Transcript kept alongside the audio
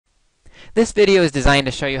This video is designed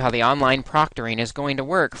to show you how the online proctoring is going to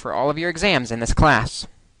work for all of your exams in this class.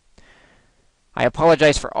 I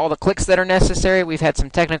apologize for all the clicks that are necessary. We've had some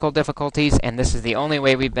technical difficulties, and this is the only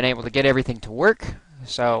way we've been able to get everything to work.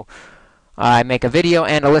 So I make a video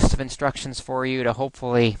and a list of instructions for you to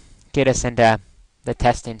hopefully get us into the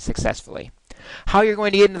testing successfully. How you're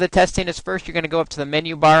going to get into the testing is first you're going to go up to the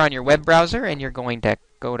menu bar on your web browser, and you're going to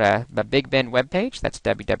go to the Big Bend webpage. That's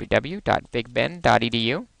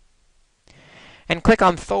www.bigbend.edu. And click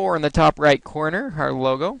on Thor in the top right corner, our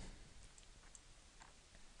logo.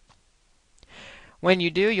 When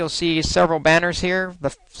you do, you'll see several banners here.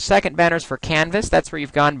 The second banner is for Canvas. That's where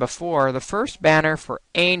you've gone before. The first banner for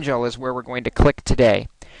Angel is where we're going to click today.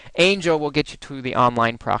 Angel will get you to the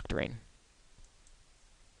online proctoring.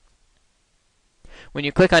 When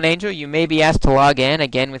you click on Angel, you may be asked to log in,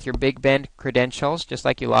 again with your Big Bend credentials, just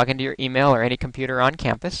like you log into your email or any computer on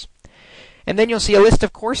campus. And then you'll see a list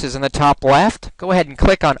of courses in the top left. Go ahead and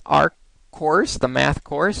click on our course, the math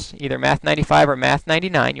course, either Math 95 or Math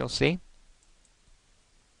 99, you'll see.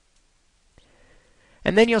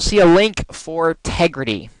 And then you'll see a link for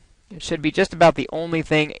Tegrity. It should be just about the only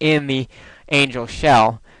thing in the Angel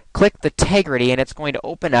shell. Click the Tegrity and it's going to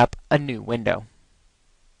open up a new window.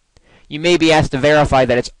 You may be asked to verify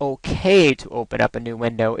that it's okay to open up a new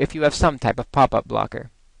window if you have some type of pop-up blocker.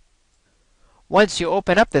 Once you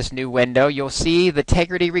open up this new window, you'll see the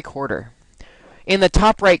Tegrity recorder. In the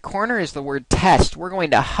top right corner is the word test. We're going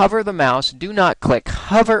to hover the mouse, do not click,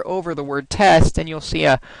 hover over the word test, and you'll see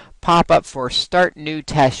a pop-up for Start New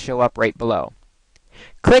Test show up right below.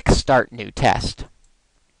 Click Start New Test.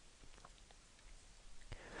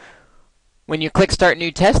 When you click Start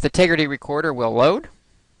New Test, the Tegrity recorder will load,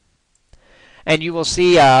 and you will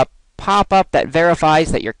see a pop-up that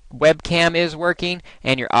verifies that your webcam is working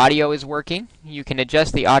and your audio is working. You can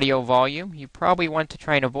adjust the audio volume. You probably want to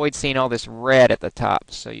try and avoid seeing all this red at the top,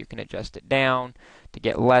 so you can adjust it down to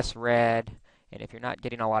get less red. And if you're not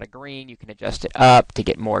getting a lot of green, you can adjust it up to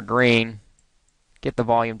get more green. Get the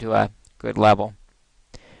volume to a good level.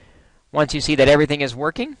 Once you see that everything is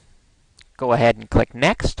working, go ahead and click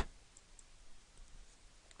Next.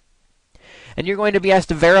 And you're going to be asked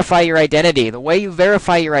to verify your identity. The way you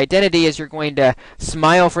verify your identity is you're going to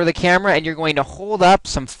smile for the camera and you're going to hold up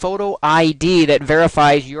some photo ID that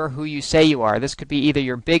verifies you're who you say you are. This could be either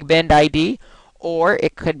your Big Bend ID or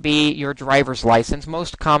it could be your driver's license.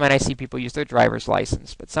 Most common, I see people use their driver's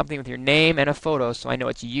license, but something with your name and a photo so I know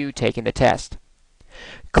it's you taking the test.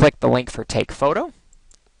 Click the link for Take Photo.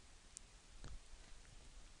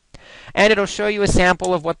 And it'll show you a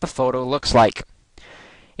sample of what the photo looks like.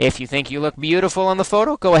 If you think you look beautiful on the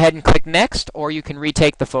photo, go ahead and click Next, or you can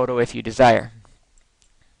retake the photo if you desire.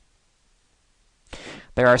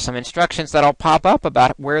 There are some instructions that'll pop up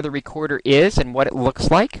about where the recorder is and what it looks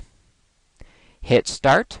like. Hit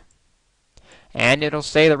Start, and it'll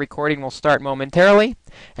say the recording will start momentarily,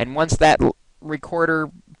 and once that recorder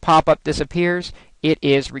pop-up disappears, it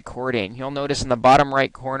is recording. You'll notice in the bottom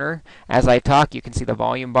right corner, as I talk, you can see the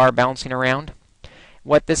volume bar bouncing around.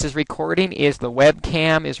 What this is recording is the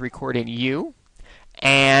webcam is recording you,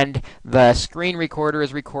 and the screen recorder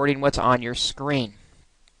is recording what's on your screen.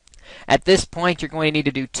 At this point, you're going to need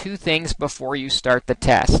to do two things before you start the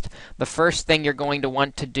test. The first thing you're going to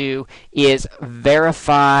want to do is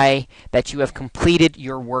verify that you have completed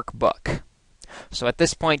your workbook. So at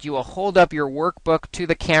this point, you will hold up your workbook to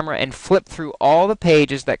the camera and flip through all the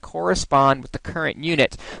pages that correspond with the current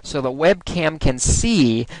unit so the webcam can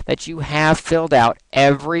see that you have filled out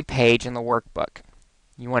every page in the workbook.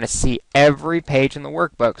 You want to see every page in the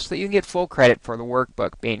workbook so that you can get full credit for the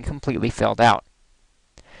workbook being completely filled out.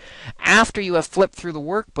 After you have flipped through the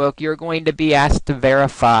workbook, you're going to be asked to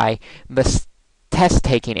verify the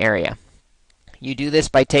test-taking area. You do this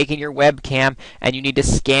by taking your webcam and you need to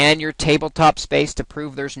scan your tabletop space to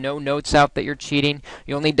prove there's no notes out that you're cheating.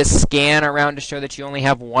 You'll need to scan around to show that you only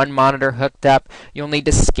have one monitor hooked up. You'll need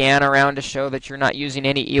to scan around to show that you're not using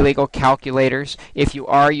any illegal calculators. If you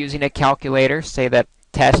are using a calculator, say that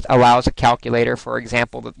test allows a calculator, for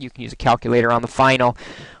example, that you can use a calculator on the final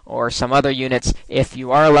or some other units. If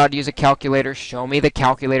you are allowed to use a calculator, show me the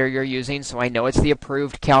calculator you're using so I know it's the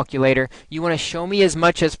approved calculator. You want to show me as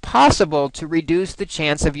much as possible to reduce the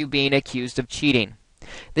chance of you being accused of cheating.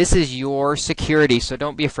 This is your security, so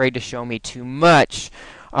don't be afraid to show me too much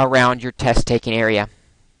around your test-taking area.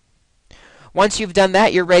 Once you've done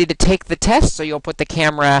that, you're ready to take the test, so you'll put the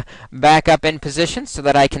camera back up in position so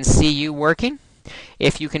that I can see you working.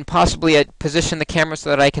 If you can possibly position the camera so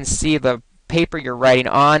that I can see the paper you're writing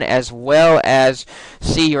on, as well as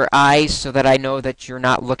see your eyes so that I know that you're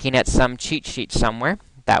not looking at some cheat sheet somewhere,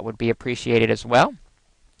 that would be appreciated as well.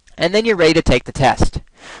 And then you're ready to take the test.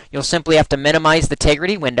 You'll simply have to minimize the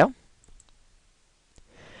Tegrity window.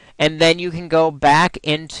 And then you can go back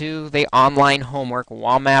into the online homework,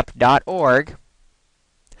 wamap.org,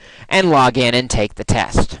 and log in and take the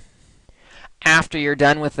test. After you're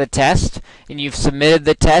done with the test, and you've submitted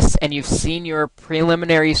the test, and you've seen your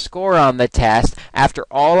preliminary score on the test, after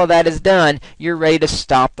all of that is done, you're ready to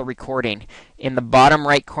stop the recording. In the bottom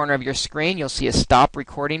right corner of your screen, you'll see a stop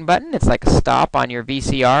recording button. It's like a stop on your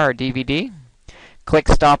VCR or DVD. Click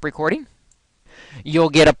stop recording. You'll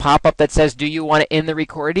get a pop-up that says, do you want to end the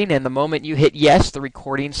recording? And the moment you hit yes, the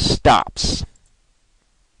recording stops.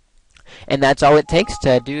 And that's all it takes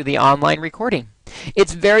to do the online recording.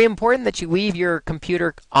 It's very important that you leave your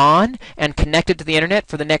computer on and connected to the internet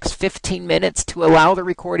for the next 15 minutes to allow the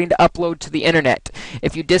recording to upload to the internet.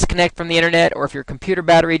 If you disconnect from the internet or if your computer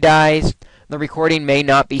battery dies, the recording may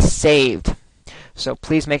not be saved. So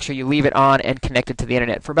please make sure you leave it on and connected to the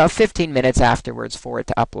internet for about 15 minutes afterwards for it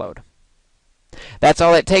to upload. That's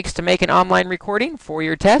all it takes to make an online recording for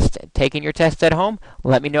your test. Taking your test at home.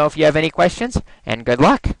 Let me know if you have any questions, and good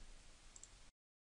luck.